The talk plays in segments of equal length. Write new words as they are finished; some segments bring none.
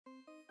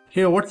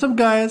Hey, what's up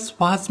guys,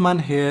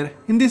 Fahazman here.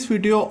 In this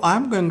video,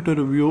 I'm going to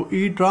review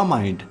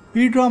eDrawMind.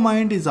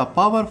 eDrawMind is a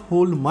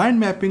powerful mind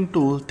mapping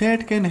tool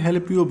that can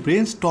help you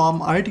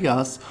brainstorm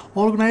ideas,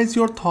 organize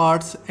your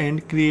thoughts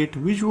and create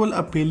visual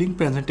appealing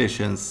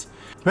presentations.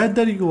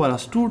 Whether you are a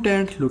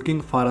student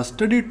looking for a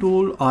study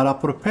tool or a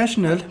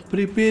professional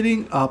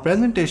preparing a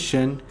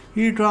presentation,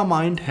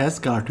 eDrawMind has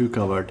got you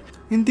covered.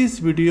 In this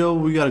video,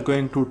 we are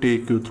going to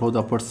take you through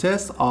the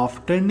process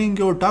of turning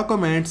your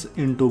documents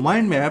into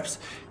mind maps,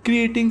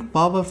 creating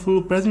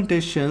powerful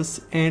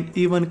presentations, and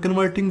even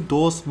converting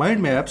those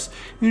mind maps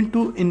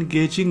into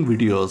engaging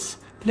videos.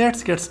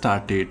 Let's get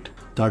started.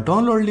 The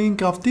download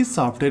link of this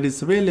software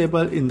is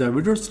available in the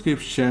video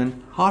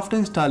description. After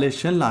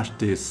installation, launch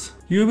this.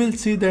 You will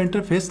see the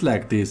interface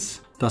like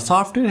this. The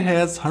software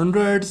has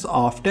hundreds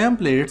of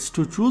templates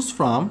to choose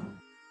from.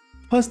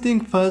 First thing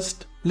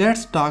first,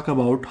 let's talk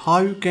about how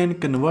you can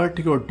convert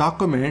your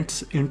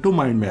documents into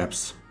mind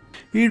maps.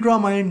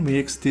 eDrawMind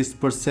makes this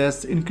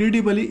process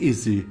incredibly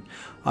easy.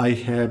 I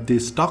have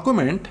this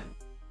document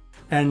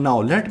and now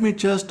let me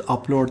just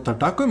upload the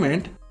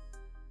document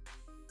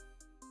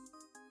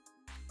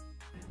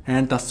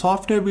and the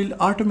software will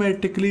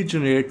automatically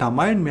generate a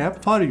mind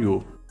map for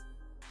you.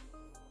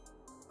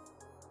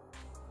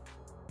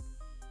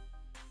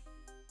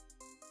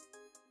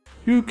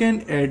 You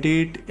can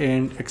edit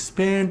and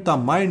expand the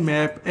mind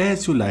map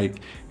as you like,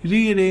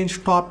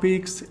 rearrange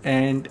topics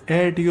and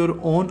add your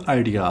own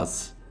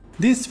ideas.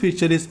 This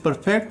feature is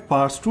perfect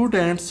for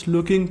students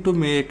looking to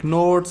make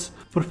notes,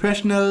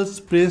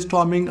 professionals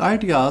brainstorming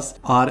ideas,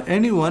 or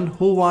anyone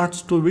who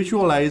wants to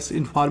visualize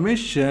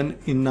information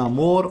in a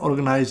more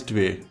organized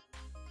way.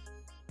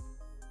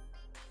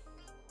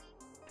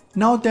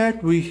 Now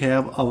that we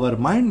have our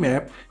mind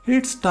map,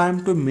 it's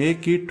time to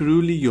make it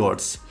truly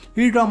yours.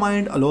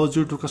 eDrawMind allows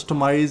you to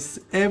customize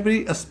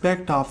every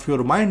aspect of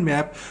your mind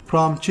map,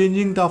 from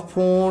changing the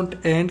font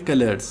and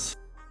colors.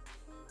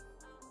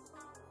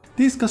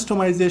 This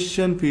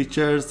customization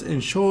features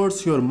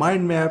ensures your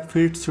mind map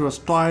fits your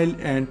style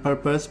and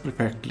purpose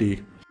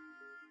perfectly.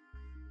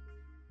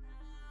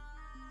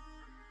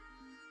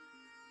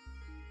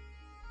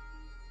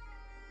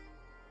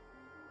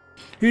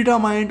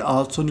 eDrawMind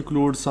also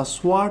includes a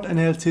SWOT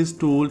analysis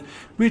tool,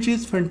 which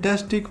is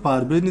fantastic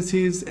for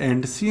businesses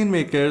and decision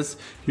makers.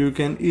 You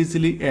can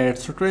easily add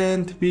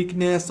strength,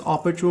 weakness,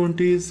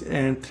 opportunities,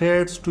 and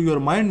threats to your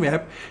mind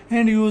map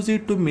and use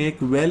it to make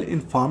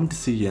well-informed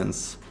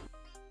decisions.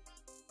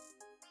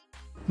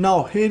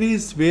 Now here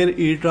is where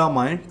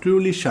eDrawMind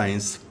truly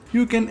shines.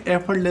 You can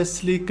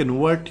effortlessly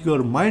convert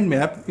your mind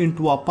map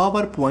into a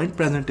PowerPoint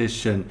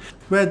presentation,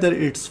 whether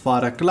it's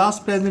for a class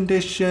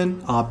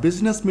presentation, a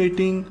business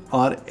meeting,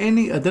 or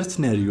any other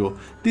scenario.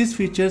 This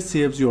feature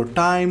saves your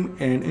time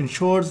and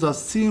ensures the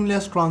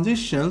seamless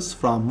transitions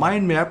from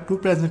mind map to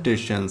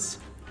presentations.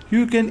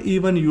 You can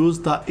even use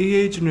the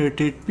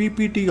AI-generated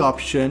PPT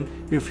option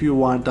if you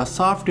want the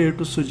software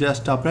to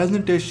suggest a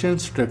presentation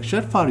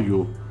structure for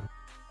you.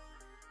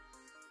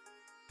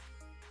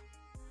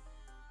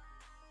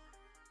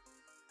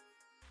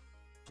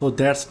 So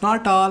that's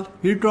not all,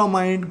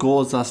 eDrawMind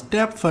goes a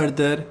step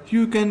further.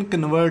 You can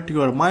convert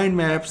your mind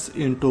maps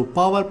into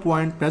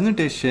PowerPoint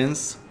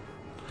presentations.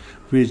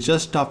 With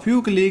just a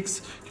few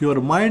clicks,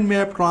 your mind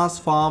map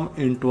transforms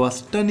into a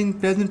stunning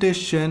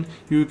presentation.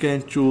 You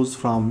can choose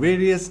from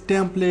various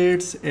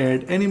templates,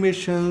 add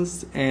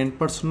animations, and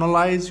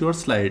personalize your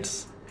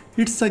slides.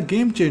 It's a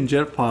game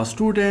changer for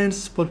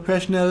students,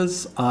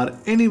 professionals, or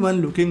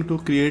anyone looking to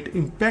create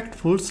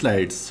impactful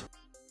slides.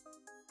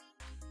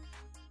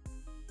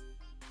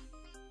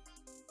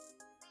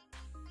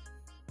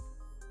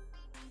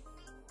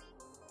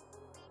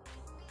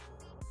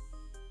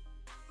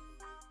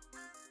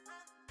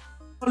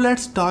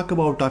 Let's talk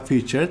about a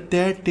feature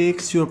that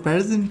takes your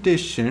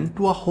presentation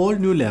to a whole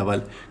new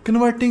level,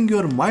 converting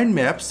your mind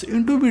maps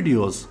into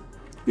videos.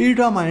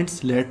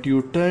 eDrawMind lets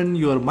you turn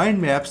your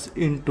mind maps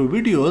into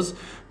videos,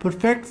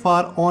 perfect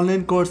for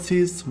online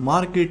courses,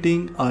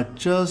 marketing, or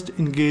just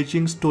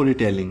engaging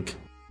storytelling.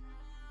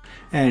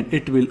 And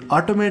it will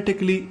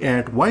automatically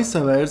add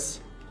voiceovers.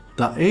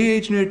 The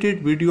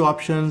AI-generated video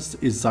options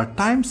is a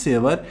time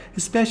saver,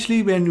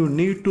 especially when you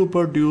need to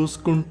produce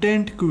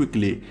content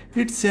quickly.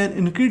 It's an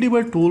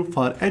incredible tool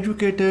for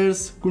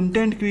educators,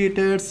 content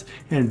creators,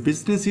 and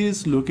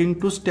businesses looking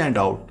to stand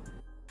out.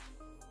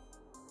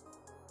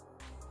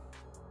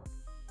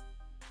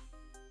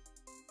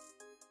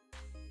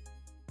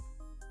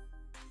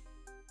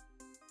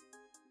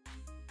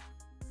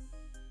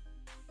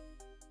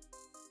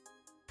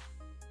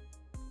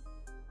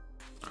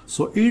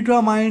 So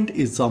eDrawMind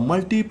is a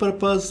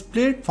multi-purpose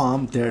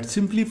platform that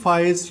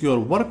simplifies your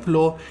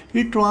workflow.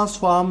 It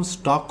transforms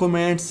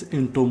documents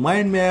into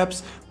mind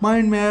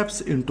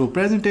maps into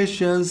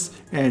presentations,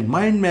 and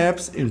mind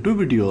maps into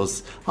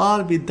videos,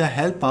 all with the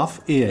help of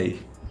AI.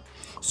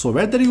 So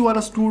whether you are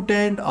a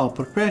student, a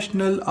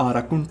professional, or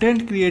a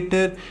content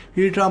creator,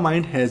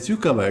 eDrawMind has you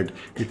covered.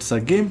 It's a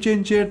game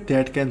changer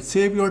that can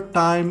save your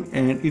time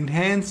and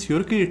enhance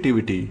your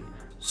creativity.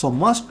 So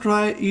must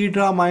try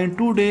eDrawMind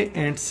today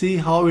and see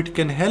how it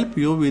can help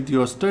you with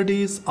your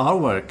studies or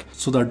work.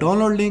 So the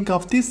download link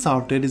of this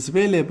software is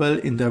available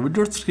in the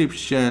video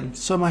description,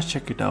 so must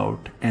check it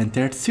out. And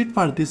that's it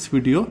for this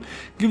video.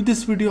 Give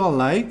this video a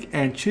like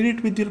and share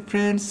it with your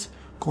friends.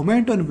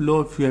 Comment down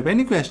below if you have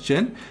any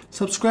question.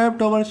 Subscribe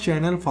to our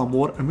channel for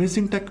more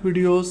amazing tech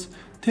videos.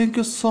 Thank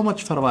you so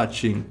much for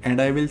watching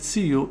and I will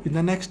see you in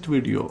the next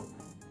video.